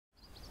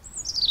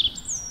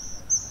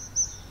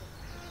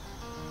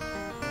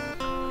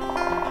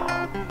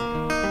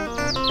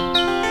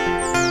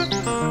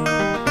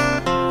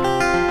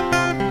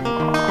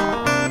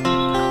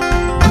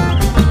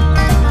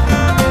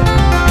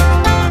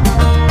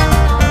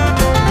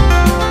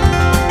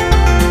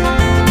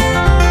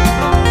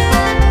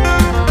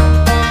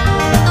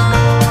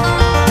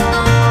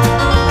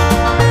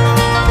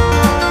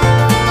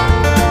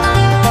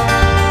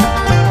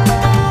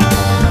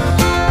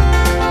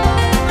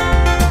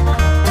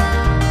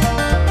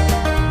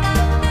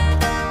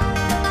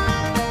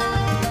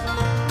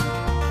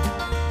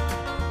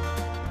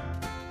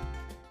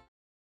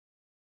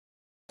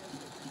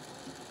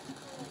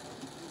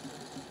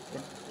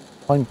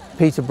I'm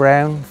Peter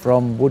Brown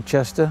from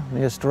Woodchester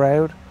near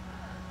Stroud.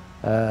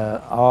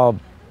 Our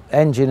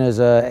engine is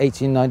a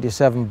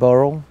 1897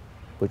 Burrell,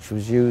 which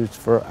was used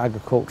for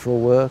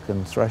agricultural work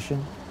and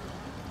threshing.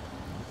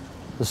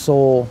 The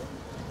saw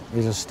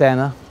is a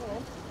Stenner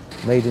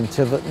made in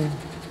Tiverton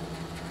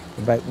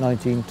about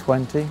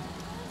 1920,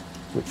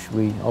 which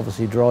we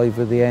obviously drive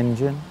with the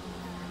engine.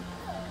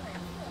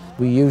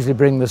 We usually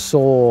bring the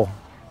saw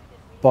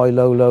by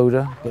low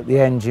loader, but the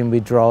engine we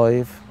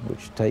drive,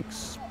 which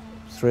takes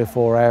 3 or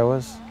 4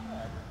 hours,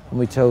 and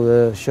we tow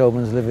the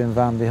showman's living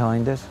van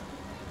behind it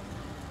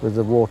with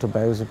the water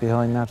bowser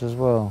behind that as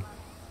well.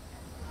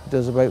 It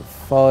does about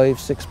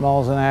 5-6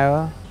 miles an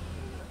hour,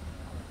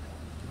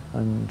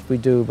 and we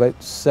do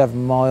about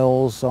 7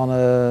 miles on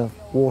a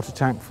water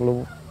tank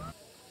full of.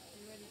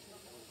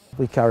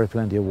 We carry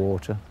plenty of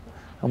water,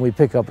 and we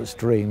pick up at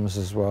streams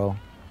as well.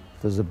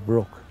 If there's a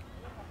brook,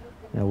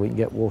 we can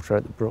get water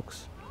out the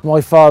brooks. My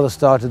father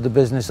started the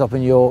business up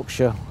in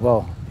Yorkshire.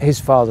 Well, his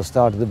father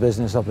started the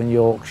business up in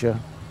Yorkshire,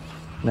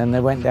 and then they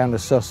went down to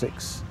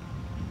Sussex.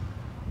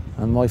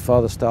 And my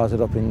father started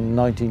up in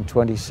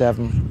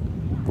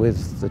 1927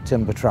 with the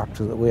timber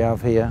tractor that we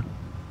have here.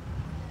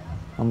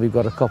 And we've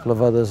got a couple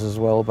of others as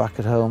well back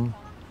at home,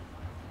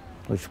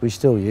 which we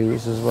still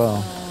use as well.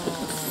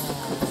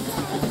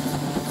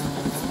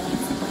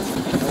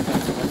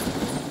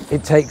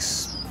 It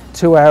takes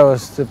 2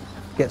 hours to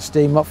get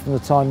steam up from the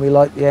time we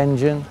light the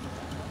engine.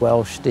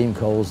 Welsh steam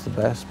coal's the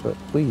best, but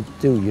we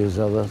do use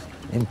others,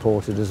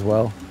 imported as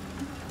well.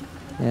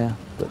 Yeah,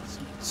 but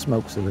it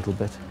smokes a little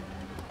bit.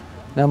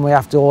 Then we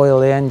have to oil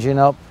the engine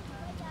up,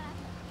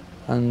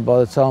 and by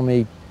the time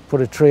we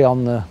put a tree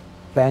on the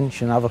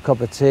bench and have a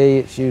cup of tea,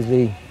 it's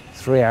usually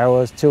 3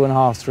 hours,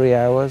 2.5, 3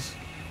 hours.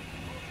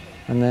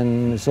 And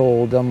then it's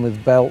all done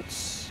with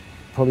belts,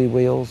 pulley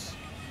wheels.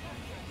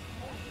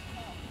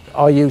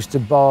 I used to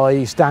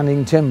buy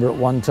standing timber at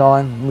one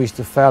time. We used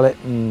to fell it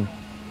and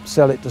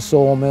sell it to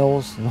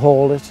sawmills and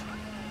haul it.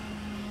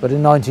 But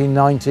in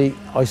 1990,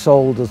 I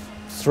sold the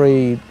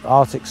 3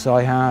 Arctics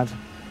I had.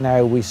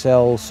 Now we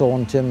sell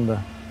sawn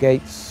timber,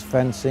 gates,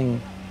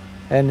 fencing,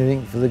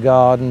 anything for the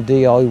garden,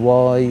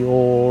 DIY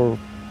or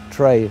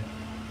trade.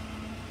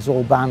 It's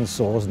all band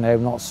saws now,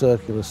 not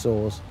circular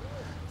saws.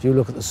 If you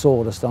look at the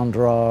sawdust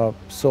under our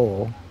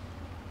saw,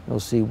 you'll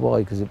see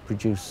why, because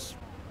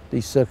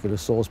these circular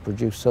saws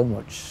produce so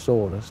much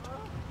sawdust.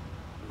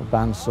 The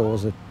band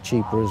saws are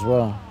cheaper as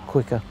well,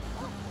 quicker.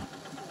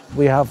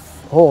 We have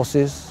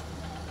horses.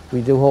 We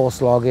do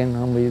horse logging,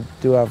 and we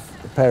do have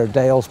a pair of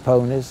Dale's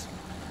ponies,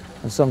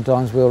 and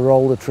sometimes we'll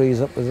roll the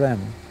trees up with them.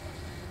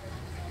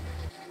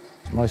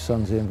 My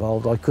son's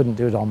involved. I couldn't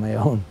do it on my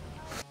own.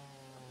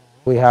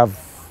 We have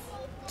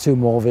 2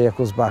 more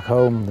vehicles back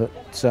home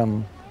that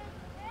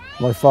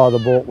my father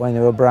bought when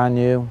they were brand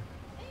new,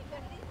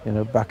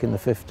 back in the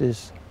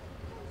 50s.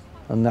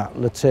 And that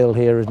Latil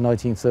here is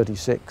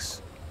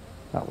 1936.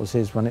 That was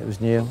his when it was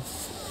new.